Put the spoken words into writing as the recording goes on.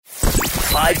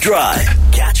5 Drive.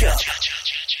 Catch up.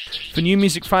 For New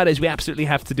Music Fridays, we absolutely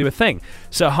have to do a thing.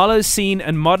 So Holocene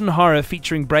and Modern Horror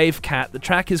featuring Brave Cat. The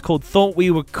track is called Thought We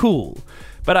Were Cool.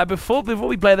 But before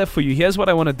we play that for you, here's what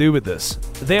I want to do with this.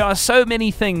 There are so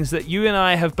many things that you and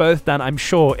I have both done, I'm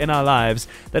sure, in our lives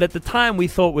that at the time we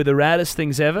thought were the raddest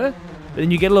things ever.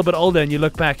 Then you get a little bit older and you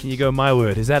look back and you go, my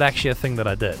word, is that actually a thing that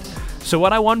I did? So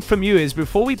what I want from you is,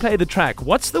 before we play the track,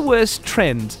 what's the worst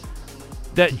trend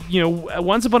that,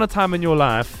 once upon a time in your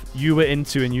life you were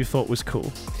into and you thought was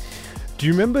cool? Do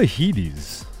you remember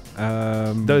Heelys?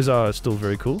 Those are still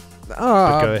very cool.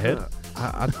 But go ahead.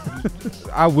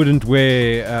 I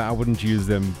wouldn't use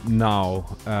them now.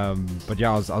 But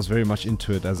yeah, I was very much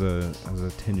into it as a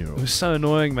 10-year-old. It was so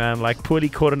annoying, man. Like poorly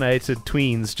coordinated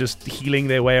tweens just healing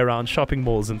their way around shopping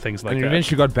malls and things like that. And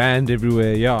eventually got banned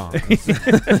everywhere, yeah.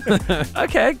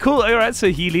 Okay, cool. All right, so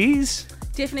Heelys.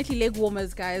 Definitely leg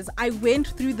warmers, guys. I went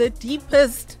through the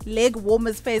deepest leg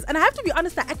warmers phase, and I have to be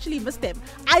honest, I actually miss them.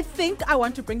 I think I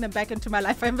want to bring them back into my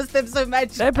life. I miss them so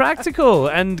much. They're practical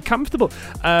and comfortable.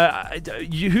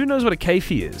 Who knows what a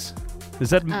kefir is? Does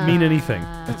that mean anything?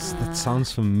 That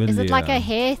sounds familiar. Is it like a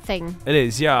hair thing? It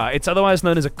is, yeah. It's otherwise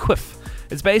known as a quiff.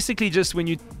 It's basically just when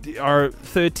you are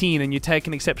 13 and you take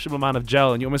an exceptional amount of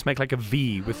gel and you almost make like a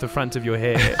V with the front of your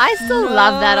hair. I still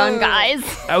love that on guys.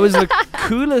 That was the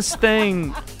coolest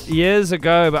thing years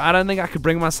ago, but I don't think I could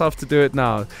bring myself to do it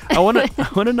now. I want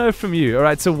to know from you. All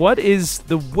right, so what is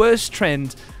the worst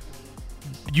trend?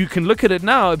 You can look at it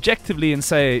now objectively and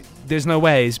say there's no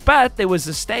ways, but there was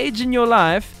a stage in your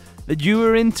life that you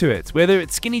were into it, whether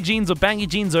it's skinny jeans or baggy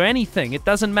jeans or anything, it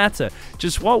doesn't matter.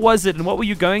 Just what was it and what were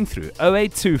you going through?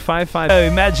 08255.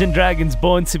 Imagine Dragons,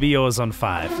 Born to Be Yours on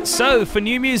 5. So for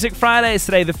New Music Fridays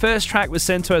today, the first track was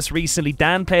sent to us recently.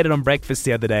 Dan played it on breakfast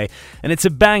the other day, and it's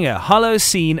a banger.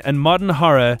 Holocene and Modern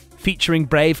Horror featuring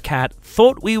Brave Cat,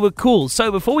 Thought We Were Cool.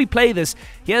 So before we play this,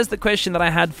 here's the question that I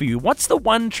had for you. What's the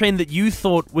one trend that you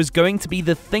thought was going to be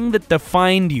the thing that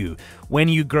defined you when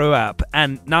you grow up,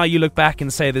 and now you look back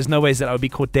and say there's no ways that I would be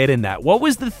caught dead in that? What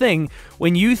was the thing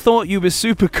when you thought you were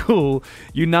super cool,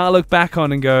 you now look back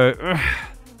on and go,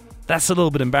 that's a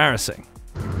little bit embarrassing?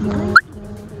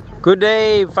 Good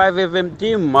day, 5FM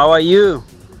team. How are you?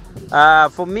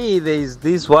 For me, there's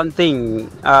this one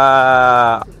thing.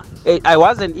 I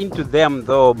wasn't into them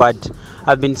though, but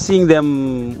I've been seeing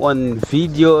them on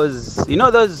videos. You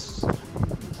know those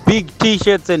big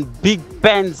t-shirts and big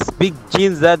pants, big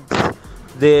jeans that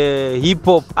the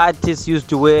hip-hop artists used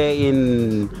to wear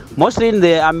mostly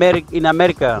in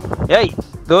America. Hey,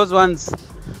 those ones,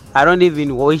 I don't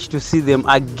even wish to see them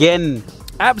again.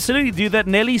 Absolutely, do that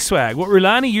Nelly swag. What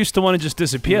Rulani used to want to just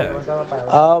disappear.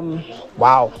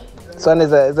 Wow. This one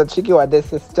is a tricky one. There's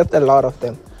just a lot of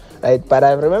them. Right, but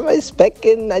I remember it's back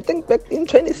in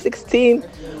 2016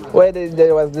 where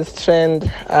there was this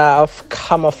trend of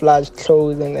camouflage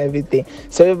clothes and everything.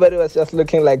 So everybody was just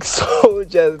looking like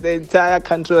soldiers. The entire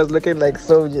country was looking like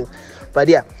soldiers. But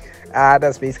yeah,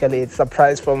 that's basically it.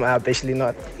 Surprise from Bashley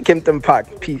North, Kempton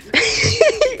Park. Peace.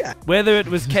 Whether it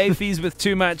was kefirs with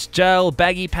too much gel,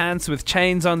 baggy pants with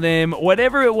chains on them,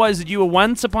 whatever it was that you were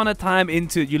once upon a time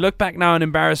into, you look back now in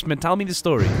embarrassment. Tell me the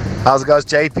story. How's it guys?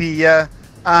 JP here.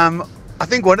 I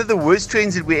think one of the worst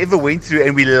trends that we ever went through,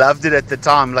 and we loved it at the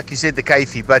time, like you said, the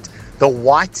kefir, but the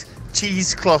white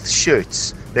cheesecloth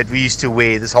shirts that we used to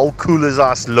wear, this whole cool as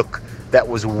ice look, that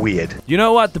was weird. You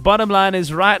know what? The bottom line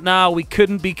is right now, we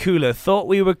couldn't be cooler. Thought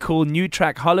We Were Cool, new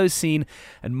track, Holocene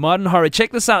and Modern Horror.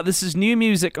 Check this out. This is new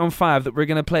music on 5 that we're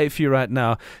going to play for you right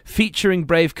now, featuring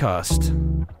Brave Cat.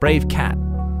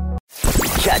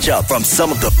 Catch up from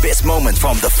some of the best moments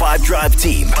from the 5 Drive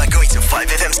team by going to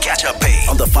 5FM's catch-up page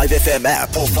on the 5FM app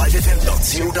or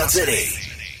 5FM.co.za.